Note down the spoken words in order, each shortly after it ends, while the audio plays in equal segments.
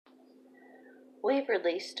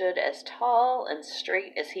Waverley stood as tall and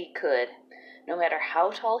straight as he could. No matter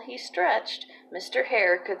how tall he stretched, Mr.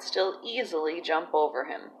 Hare could still easily jump over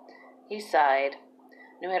him. He sighed.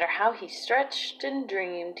 No matter how he stretched and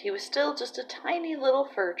dreamed, he was still just a tiny little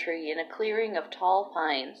fir tree in a clearing of tall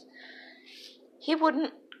pines. He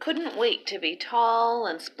couldn't wait to be tall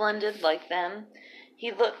and splendid like them.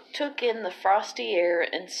 He took in the frosty air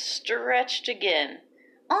and stretched again.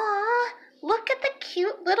 "Aw, look at the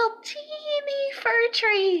cute little teeny fir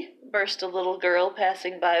tree," burst a little girl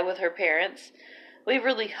passing by with her parents.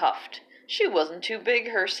 Waverley huffed. She wasn't too big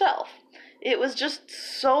herself. It was just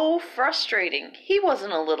so frustrating. He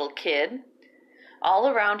wasn't a little kid. All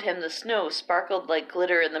around him the snow sparkled like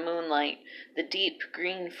glitter in the moonlight. The deep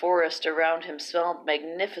green forest around him smelled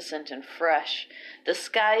magnificent and fresh. The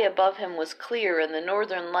sky above him was clear, and the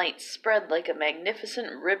northern lights spread like a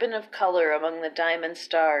magnificent ribbon of color among the diamond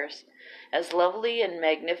stars. As lovely and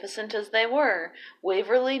magnificent as they were,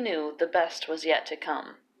 Waverley knew the best was yet to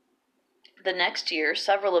come. The next year,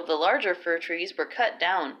 several of the larger fir trees were cut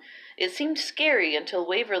down. It seemed scary until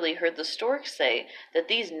Waverley heard the storks say that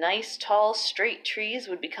these nice, tall, straight trees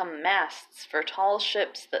would become masts for tall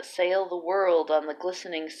ships that sail the world on the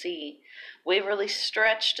glistening sea. Waverley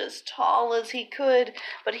stretched as tall as he could,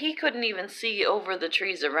 but he couldn't even see over the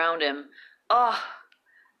trees around him.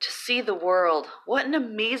 To see the world! What an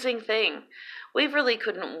amazing thing! Waverley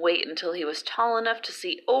couldn't wait until he was tall enough to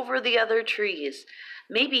see over the other trees.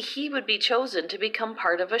 Maybe he would be chosen to become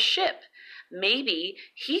part of a ship. Maybe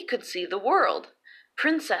he could see the world,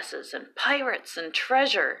 princesses and pirates and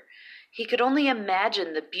treasure. He could only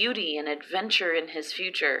imagine the beauty and adventure in his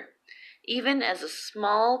future. Even as the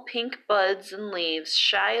small pink buds and leaves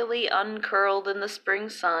shyly uncurled in the spring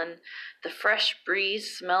sun, the fresh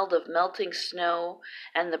breeze smelled of melting snow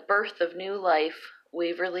and the birth of new life,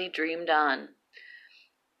 Waverley dreamed on.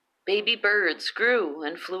 Baby birds grew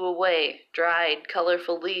and flew away. Dried,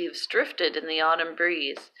 colorful leaves drifted in the autumn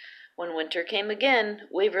breeze. When winter came again,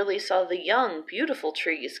 Waverley saw the young, beautiful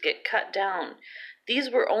trees get cut down. These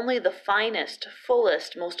were only the finest,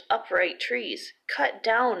 fullest, most upright trees, cut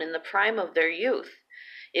down in the prime of their youth.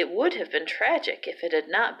 It would have been tragic if it had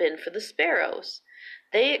not been for the sparrows.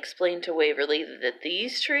 They explained to Waverley that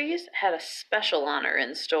these trees had a special honor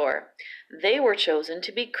in store. They were chosen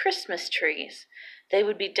to be Christmas trees. They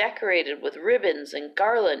would be decorated with ribbons and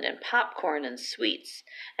garland and popcorn and sweets,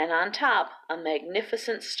 and on top a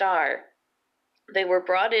magnificent star. They were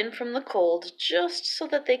brought in from the cold just so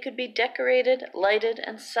that they could be decorated, lighted,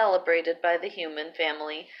 and celebrated by the human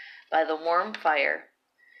family by the warm fire.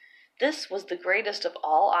 This was the greatest of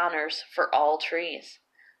all honors for all trees.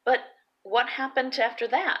 But what happened after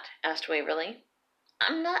that? Asked Waverley.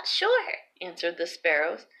 "I'm not sure," answered the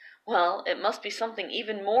sparrows. "Well, it must be something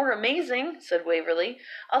even more amazing," said Waverley.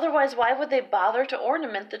 "Otherwise, why would they bother to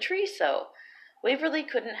ornament the tree so?" Waverley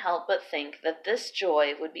couldn't help but think that this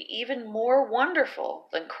joy would be even more wonderful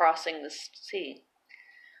than crossing the sea.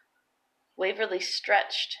 Waverley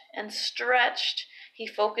stretched and stretched. He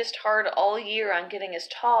focused hard all year on getting as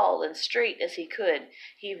tall and straight as he could.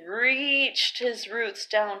 He reached his roots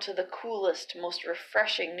down to the coolest, most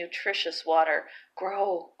refreshing, nutritious water.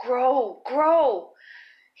 Grow, grow, grow!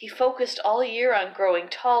 He focused all year on growing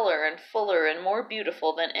taller and fuller and more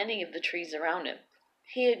beautiful than any of the trees around him.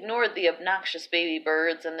 He ignored the obnoxious baby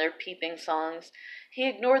birds and their peeping songs. He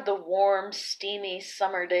ignored the warm, steamy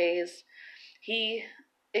summer days. He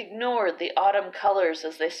ignored the autumn colors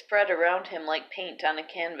as they spread around him like paint on a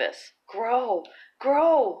canvas. Grow,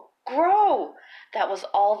 grow, grow! That was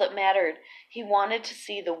all that mattered. He wanted to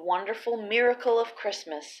see the wonderful miracle of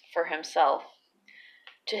Christmas for himself.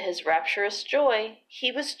 To his rapturous joy,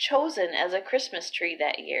 he was chosen as a Christmas tree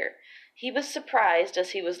that year. He was surprised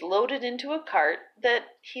as he was loaded into a cart that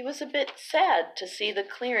he was a bit sad to see the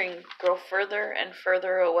clearing grow further and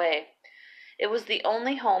further away. It was the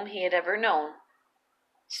only home he had ever known.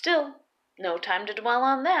 Still, no time to dwell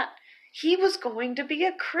on that. He was going to be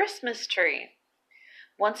a Christmas tree.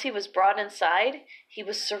 Once he was brought inside, he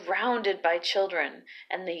was surrounded by children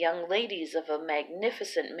and the young ladies of a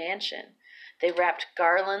magnificent mansion. They wrapped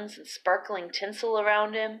garlands and sparkling tinsel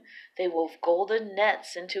around him. They wove golden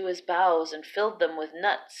nets into his boughs and filled them with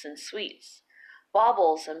nuts and sweets.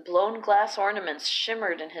 Baubles and blown glass ornaments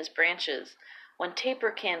shimmered in his branches. When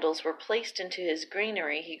taper candles were placed into his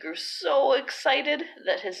greenery, he grew so excited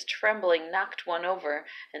that his trembling knocked one over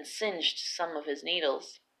and singed some of his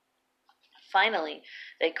needles. Finally,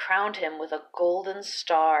 they crowned him with a golden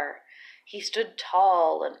star. He stood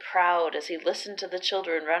tall and proud as he listened to the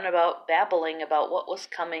children run about babbling about what was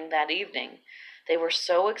coming that evening. They were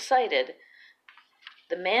so excited.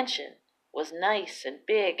 The mansion was nice and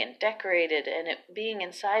big and decorated, and being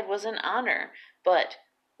inside was an honor. But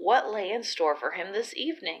what lay in store for him this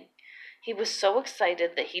evening? He was so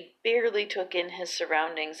excited that he barely took in his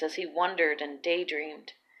surroundings as he wondered and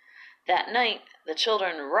daydreamed. That night, the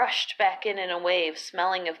children rushed back in a wave,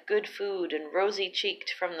 smelling of good food and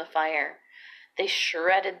rosy-cheeked from the fire. They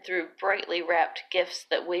shredded through brightly wrapped gifts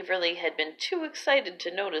that Waverly had been too excited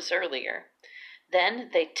to notice earlier. Then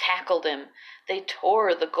they tackled him. They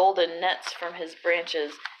tore the golden nets from his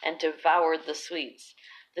branches and devoured the sweets.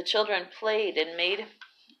 The children played and made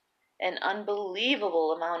an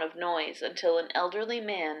unbelievable amount of noise until an elderly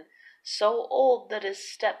man, so old that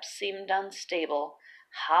his steps seemed unstable,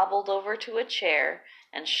 hobbled over to a chair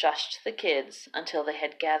and shushed the kids until they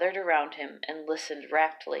had gathered around him and listened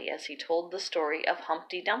raptly as he told the story of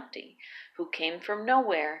Humpty Dumpty, who came from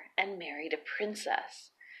nowhere and married a princess.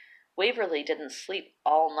 Waverly didn't sleep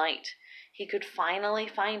all night. He could finally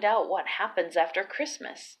find out what happens after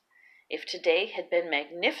Christmas. If today had been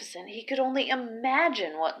magnificent, he could only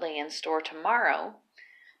imagine what lay in store tomorrow.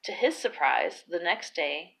 To his surprise, the next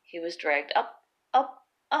day he was dragged up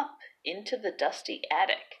into the dusty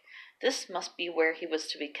attic. This must be where he was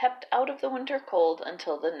to be kept out of the winter cold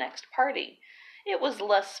until the next party. It was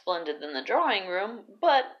less splendid than the drawing room,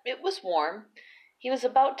 but it was warm. He was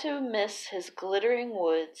about to miss his glittering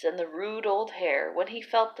woods and the rude old hare when he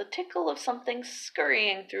felt the tickle of something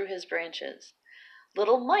scurrying through his branches.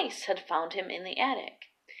 Little mice had found him in the attic.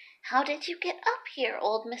 "How did you get up here,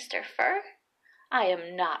 old Mr. Fir?" "I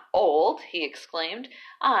am not old," he exclaimed.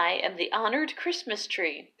 "I am the honored Christmas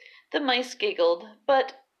tree." The mice giggled,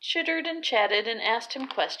 but chittered and chatted and asked him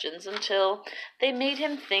questions until they made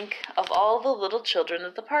him think of all the little children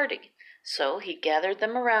at the party. So he gathered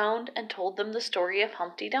them around and told them the story of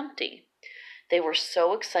Humpty Dumpty. They were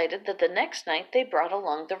so excited that the next night they brought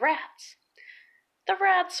along the rats. The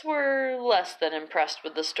rats were less than impressed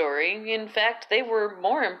with the story. In fact, they were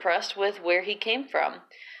more impressed with where he came from.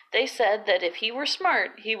 They said that if he were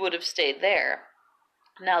smart, he would have stayed there.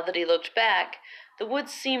 Now that he looked back, the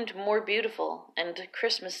woods seemed more beautiful, and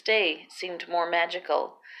Christmas Day seemed more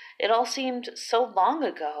magical. It all seemed so long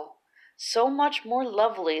ago, so much more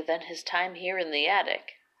lovely than his time here in the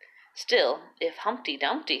attic. Still, if Humpty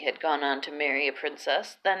Dumpty had gone on to marry a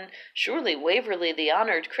princess, then surely Waverly the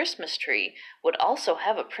honored Christmas tree would also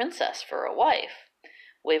have a princess for a wife.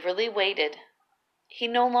 Waverly waited. He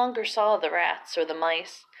no longer saw the rats or the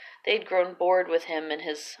mice. They'd grown bored with him and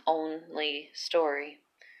his only story.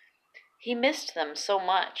 He missed them so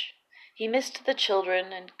much. He missed the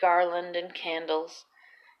children and garland and candles.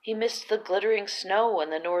 He missed the glittering snow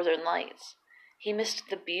and the northern lights. He missed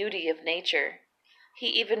the beauty of nature. He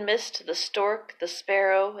even missed the stork, the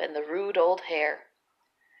sparrow, and the rude old hare.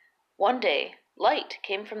 One day, light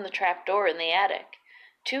came from the trap-door in the attic.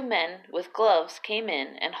 2 men with gloves came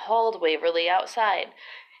in and hauled Waverly outside.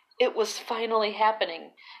 It was finally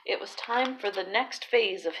happening. It was time for the next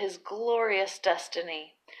phase of his glorious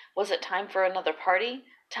destiny. Was it time for another party?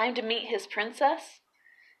 Time to meet his princess?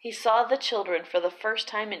 He saw the children for the first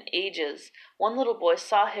time in ages. One little boy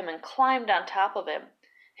saw him and climbed on top of him.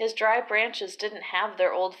 His dry branches didn't have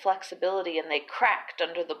their old flexibility, and they cracked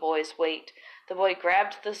under the boy's weight. The boy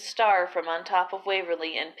grabbed the star from on top of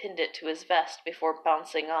Waverly and pinned it to his vest before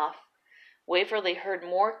bouncing off. Waverly heard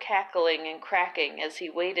more cackling and cracking as he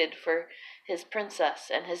waited for his princess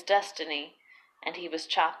and his destiny, and he was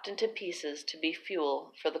chopped into pieces to be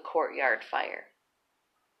fuel for the courtyard fire.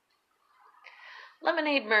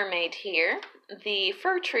 Lemonade Mermaid here. The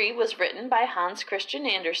Fir Tree was written by Hans Christian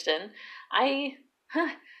Andersen. I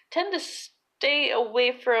tend to stay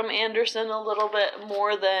away from Andersen a little bit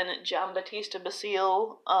more than Giambattista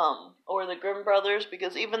Basile or the Grimm brothers,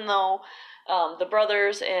 because even though the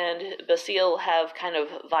brothers and Basile have kind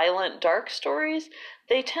of violent, dark stories,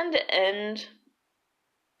 they tend to end,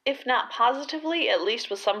 if not positively, at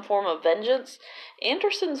least with some form of vengeance.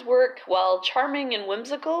 Andersen's work, while charming and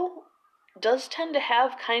whimsical, does tend to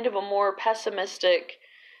have kind of a more pessimistic,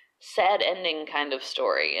 sad ending kind of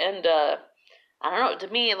story. And, I don't know,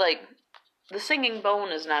 to me, like, The Singing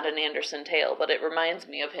Bone is not an Andersen tale, but it reminds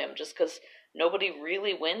me of him just because nobody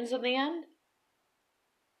really wins in the end.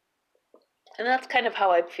 And that's kind of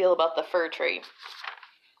how I feel about the Fir Tree.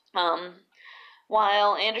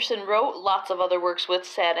 While Andersen wrote lots of other works with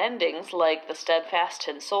sad endings, like The Steadfast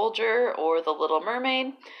Tin Soldier or The Little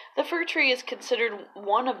Mermaid, The Fir Tree is considered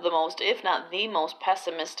one of the most, if not the most,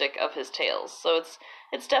 pessimistic of his tales. So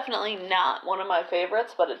it's definitely not one of my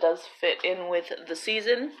favorites, but it does fit in with the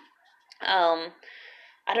season. I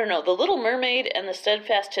don't know, The Little Mermaid and The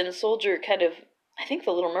Steadfast Tin Soldier kind of I think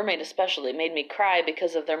The Little Mermaid especially made me cry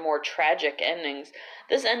because of their more tragic endings.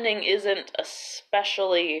 This ending isn't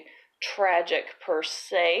especially tragic per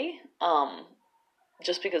se,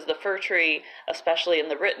 just because the Fir Tree, especially in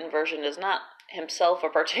the written version, is not himself a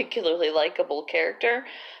particularly likable character,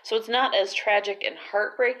 so it's not as tragic and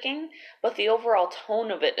heartbreaking, but the overall tone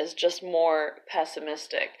of it is just more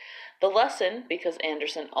pessimistic. The lesson, because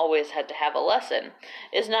Anderson always had to have a lesson,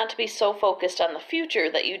 is not to be so focused on the future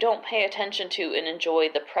that you don't pay attention to and enjoy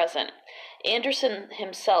the present. Anderson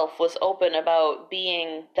himself was open about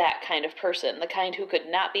being that kind of person, the kind who could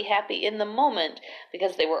not be happy in the moment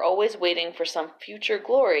because they were always waiting for some future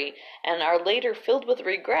glory and are later filled with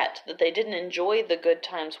regret that they didn't enjoy the good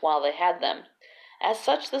times while they had them. As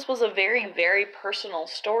such, this was a very, very personal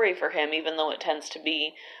story for him, even though it tends to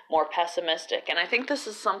be more pessimistic. And I think this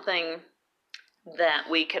is something that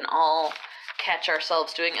we can all catch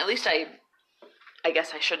ourselves doing. At least I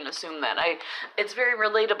guess I shouldn't assume that. It's very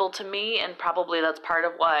relatable to me, and probably that's part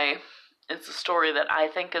of why it's a story that I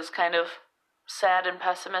think is kind of sad and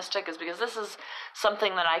pessimistic, is because this is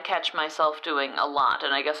something that I catch myself doing a lot,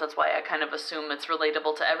 and I guess that's why I kind of assume it's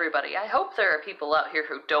relatable to everybody. I hope there are people out here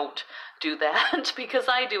who don't do that, because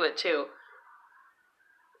I do it too.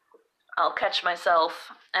 I'll catch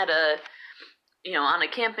myself at on a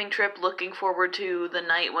camping trip, looking forward to the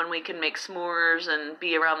night when we can make s'mores and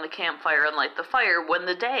be around the campfire and light the fire, when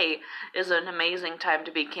the day is an amazing time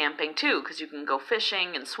to be camping too, because you can go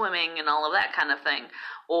fishing and swimming and all of that kind of thing.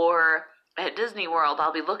 Or at Disney World,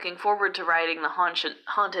 I'll be looking forward to riding the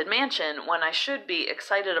Haunted Mansion when I should be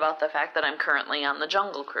excited about the fact that I'm currently on the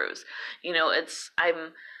Jungle Cruise.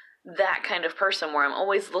 I'm that kind of person where I'm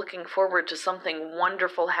always looking forward to something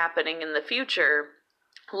wonderful happening in the future,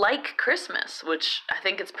 like Christmas, which I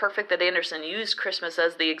think it's perfect that Anderson used Christmas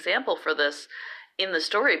as the example for this in the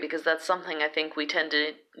story, because that's something I think we tend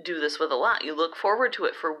to do this with a lot. You look forward to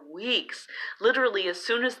it for weeks. Literally, as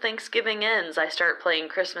soon as Thanksgiving ends, I start playing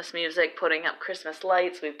Christmas music, putting up Christmas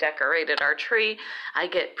lights. We've decorated our tree. I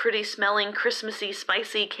get pretty smelling Christmassy,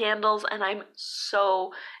 spicy candles, and I'm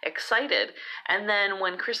so excited. And then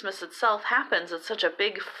when Christmas itself happens, it's such a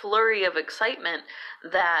big flurry of excitement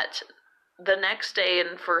that the next day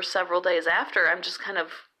and for several days after, I'm just kind of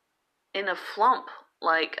in a flump.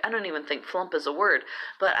 Like, I don't even think flump is a word,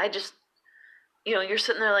 but I just, you're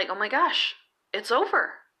sitting there like, oh my gosh, it's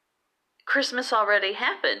over. Christmas already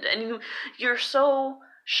happened. And you're so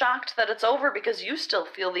shocked that it's over because you still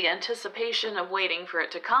feel the anticipation of waiting for it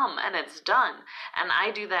to come, and it's done. And I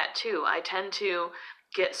do that too. I tend to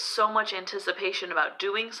get so much anticipation about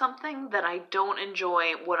doing something that I don't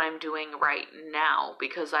enjoy what I'm doing right now,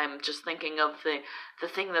 because I'm just thinking of the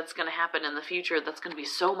thing that's going to happen in the future that's going to be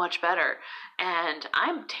so much better. And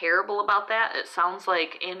I'm terrible about that. It sounds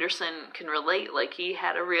like Anderson can relate, like he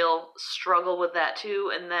had a real struggle with that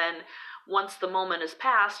too. And then once the moment is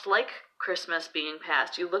past, like Christmas being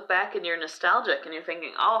past, you look back and you're nostalgic and you're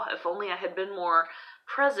thinking, oh, if only I had been more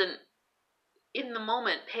present in the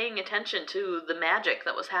moment, paying attention to the magic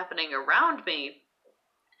that was happening around me.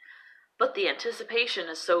 But the anticipation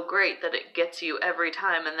is so great that it gets you every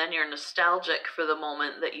time, and then you're nostalgic for the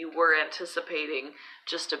moment that you were anticipating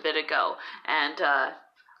just a bit ago. And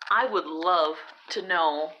I would love to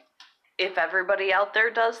know if everybody out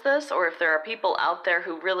there does this, or if there are people out there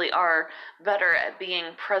who really are better at being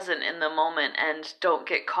present in the moment and don't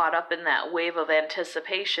get caught up in that wave of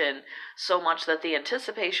anticipation so much that the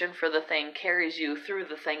anticipation for the thing carries you through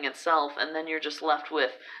the thing itself, and then you're just left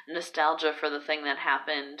with nostalgia for the thing that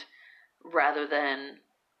happened rather than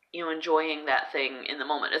enjoying that thing in the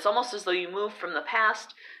moment. It's almost as though you move from the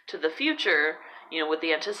past to the future, with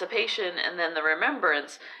the anticipation and then the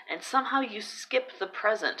remembrance, and somehow you skip the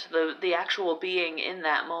present, the actual being in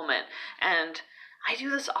that moment. And I do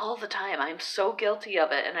this all the time. I'm so guilty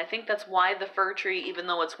of it, and I think that's why the Fir Tree, even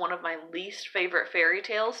though it's one of my least favorite fairy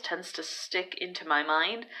tales, tends to stick into my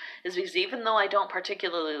mind, is because even though I don't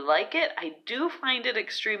particularly like it, I do find it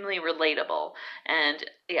extremely relatable. And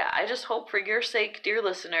yeah, I just hope for your sake, dear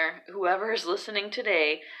listener, whoever is listening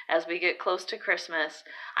today, as we get close to Christmas,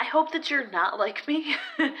 I hope that you're not like me.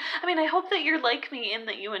 I mean, I hope that you're like me in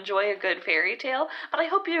that you enjoy a good fairy tale, but I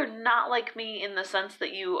hope you're not like me in the sense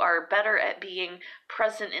that you are better at being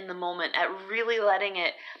present in the moment, at really letting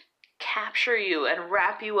it capture you and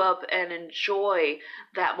wrap you up and enjoy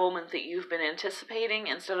that moment that you've been anticipating,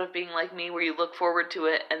 instead of being like me where you look forward to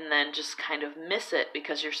it and then just kind of miss it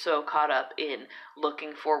because you're so caught up in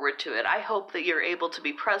looking forward to it. I hope that you're able to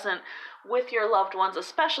be present with your loved ones,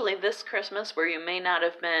 especially this Christmas where you may not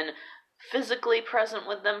have been physically present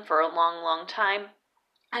with them for a long, long time.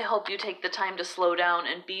 I hope you take the time to slow down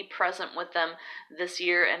and be present with them this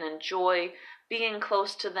year and enjoy being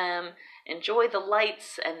close to them, enjoy the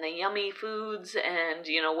lights and the yummy foods, and,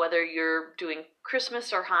 whether you're doing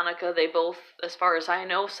Christmas or Hanukkah, they both, as far as I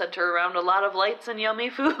know, center around a lot of lights and yummy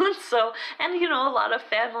foods, and, a lot of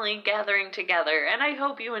family gathering together, and I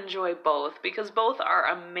hope you enjoy both, because both are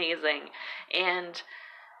amazing, and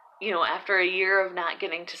after a year of not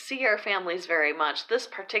getting to see our families very much, this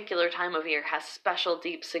particular time of year has special,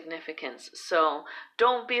 deep significance. So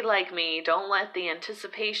don't be like me. Don't let the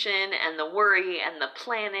anticipation and the worry and the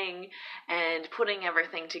planning and putting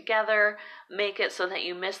everything together make it so that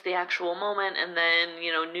you miss the actual moment. And then,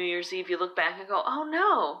 New Year's Eve, you look back and go, oh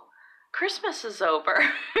no, Christmas is over,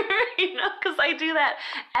 because I do that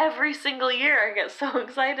every single year. I get so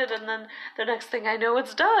excited, and then the next thing I know,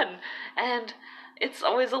 it's done. And it's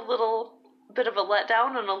always a little bit of a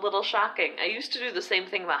letdown and a little shocking. I used to do the same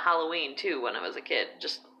thing about Halloween, too, when I was a kid,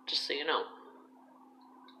 just so you know.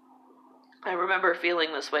 I remember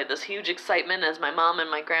feeling this way, this huge excitement as my mom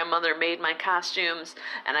and my grandmother made my costumes,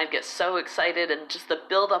 and I'd get so excited, and just the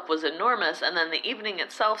build-up was enormous, and then the evening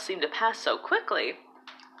itself seemed to pass so quickly.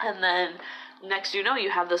 And then, next you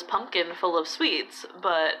have this pumpkin full of sweets,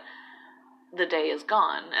 but the day is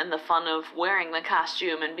gone, and the fun of wearing the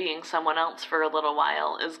costume and being someone else for a little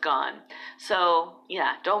while is gone. So,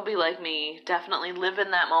 yeah, don't be like me. Definitely live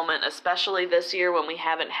in that moment, especially this year when we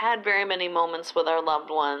haven't had very many moments with our loved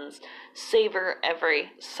ones. Savor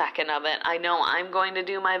every second of it. I know I'm going to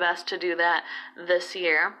do my best to do that this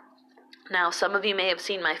year. Now, some of you may have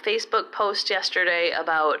seen my Facebook post yesterday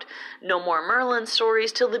about No More Merlin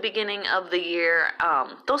stories till the beginning of the year.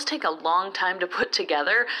 Those take a long time to put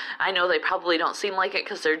together. I know they probably don't seem like it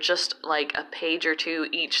because they're just like a page or two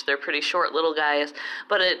each. They're pretty short little guys,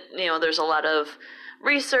 but there's a lot of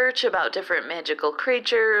research about different magical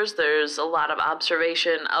creatures. There's a lot of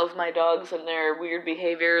observation of my dogs and their weird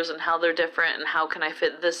behaviors and how they're different and how can I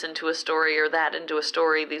fit this into a story or that into a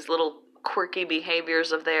story, these little quirky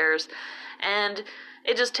behaviors of theirs. And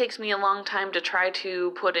it just takes me a long time to try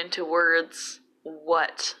to put into words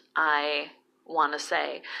what I want to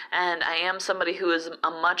say. And I am somebody who is a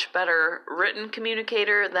much better written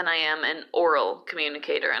communicator than I am an oral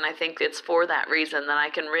communicator. And I think it's for that reason that I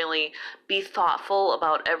can really be thoughtful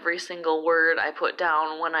about every single word I put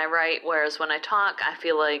down when I write. Whereas when I talk, I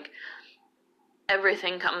feel like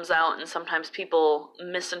everything comes out and sometimes people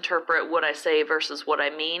misinterpret what I say versus what I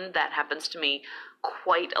mean. That happens to me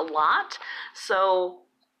quite a lot. So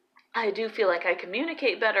I do feel like I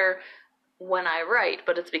communicate better when I write,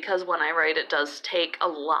 but it's because when I write it does take a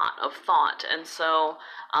lot of thought. And so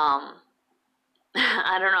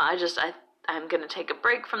I don't know, I'm going to take a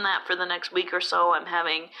break from that for the next week or so. I'm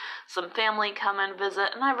having some family come and visit,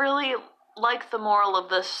 and I really like the moral of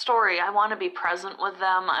this story. I want to be present with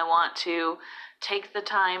them. I want to take the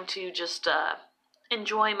time to just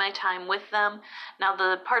enjoy my time with them. Now,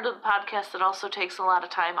 the part of the podcast that also takes a lot of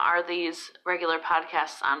time are these regular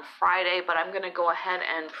podcasts on Friday, but I'm going to go ahead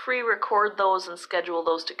and pre-record those and schedule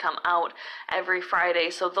those to come out every Friday.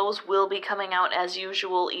 So those will be coming out as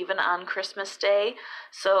usual, even on Christmas Day.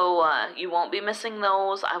 So you won't be missing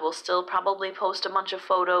those. I will still probably post a bunch of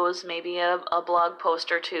photos, maybe a blog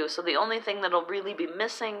post or two. So the only thing that'll really be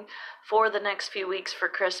missing for the next few weeks for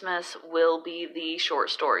Christmas will be the short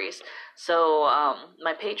stories. So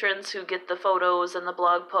my patrons who get the photos and the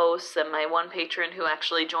blog posts, and my one patron who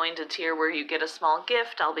actually joined a tier where you get a small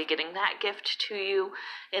gift, I'll be getting that gift to you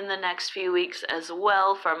in the next few weeks as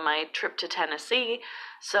well from my trip to Tennessee.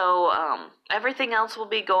 So everything else will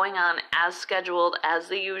be going on as scheduled, as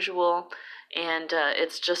the usual. And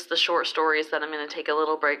it's just the short stories that I'm going to take a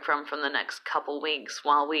little break from the next couple weeks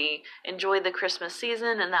while we enjoy the Christmas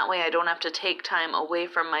season, and that way I don't have to take time away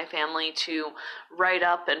from my family to write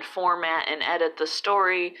up and format and edit the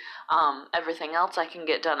story. Everything else I can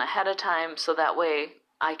get done ahead of time, so that way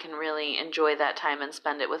I can really enjoy that time and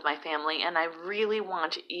spend it with my family, and I really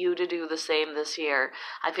want you to do the same this year.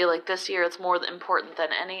 I feel like this year it's more important than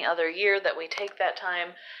any other year that we take that time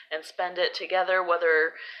and spend it together,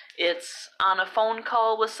 whether it's on a phone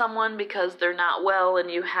call with someone because they're not well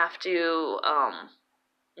and you have to,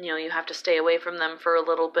 you have to stay away from them for a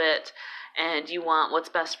little bit, and you want what's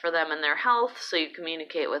best for them and their health, so you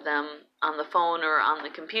communicate with them on the phone or on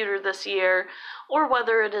the computer this year, or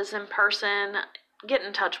whether it is in person. Get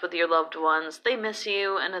in touch with your loved ones. They miss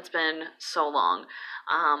you, and it's been so long.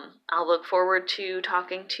 I'll look forward to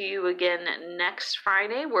talking to you again next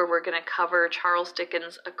Friday, where we're going to cover Charles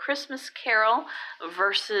Dickens' A Christmas Carol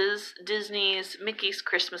versus Disney's Mickey's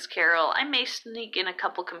Christmas Carol. I may sneak in a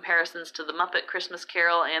couple comparisons to the Muppet Christmas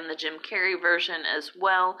Carol and the Jim Carrey version as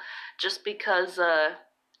well, just because,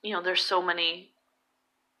 there's so many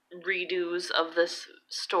redos of this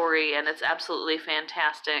story, and it's absolutely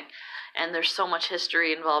fantastic. And there's so much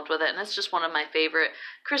history involved with it, and it's just one of my favorite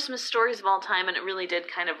Christmas stories of all time, and it really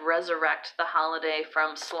did kind of resurrect the holiday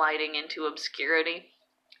from sliding into obscurity.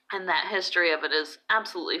 And that history of it is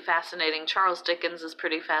absolutely fascinating. Charles Dickens is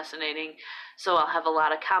pretty fascinating, so I'll have a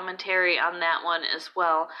lot of commentary on that one as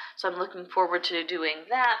well. So I'm looking forward to doing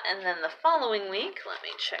that. And then the following week, let me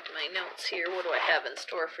check my notes here. What do I have in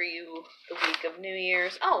store for you the week of New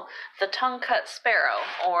Year's? Oh, the tongue-cut sparrow,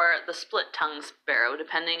 or the split-tongue sparrow,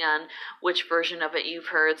 depending on which version of it you've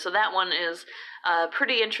heard. So that one is a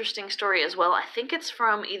pretty interesting story as well. I think it's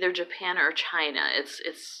from either Japan or China. It's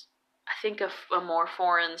I think a more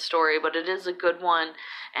foreign story, but it is a good one.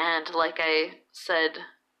 And like I said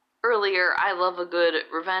earlier, I love a good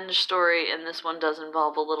revenge story, and this one does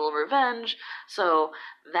involve a little revenge, so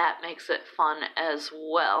that makes it fun as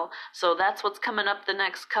well. So that's what's coming up the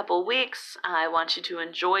next couple weeks. I want you to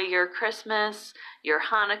enjoy your Christmas, your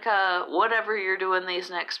Hanukkah, whatever you're doing these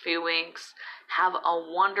next few weeks. Have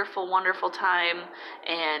a wonderful, wonderful time,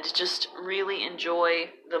 and just really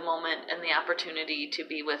enjoy the moment and the opportunity to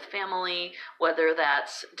be with family, whether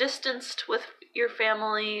that's distanced with your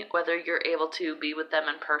family, whether you're able to be with them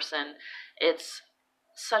in person. It's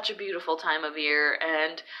such a beautiful time of year,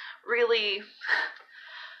 and really,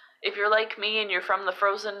 if you're like me and you're from the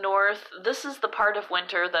frozen north, this is the part of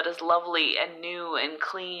winter that is lovely and new and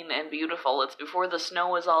clean and beautiful. It's before the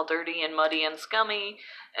snow is all dirty and muddy and scummy,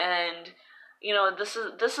 and you know, this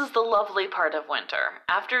is the lovely part of winter.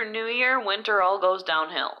 After New Year, winter all goes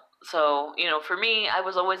downhill. So, you know, for me, I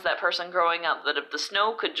was always that person growing up that if the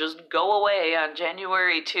snow could just go away on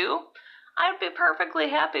January 2, I'd be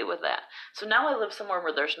perfectly happy with that. So now I live somewhere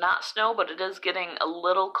where there's not snow, but it is getting a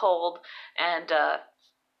little cold, and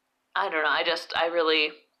I don't know, I really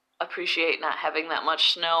appreciate not having that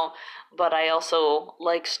much snow, but I also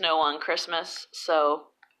like snow on Christmas, so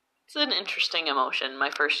it's an interesting emotion, my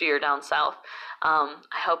first year down south. I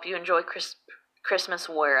hope you enjoy Christmas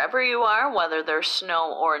wherever you are, whether there's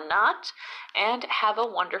snow or not, and have a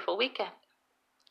wonderful weekend.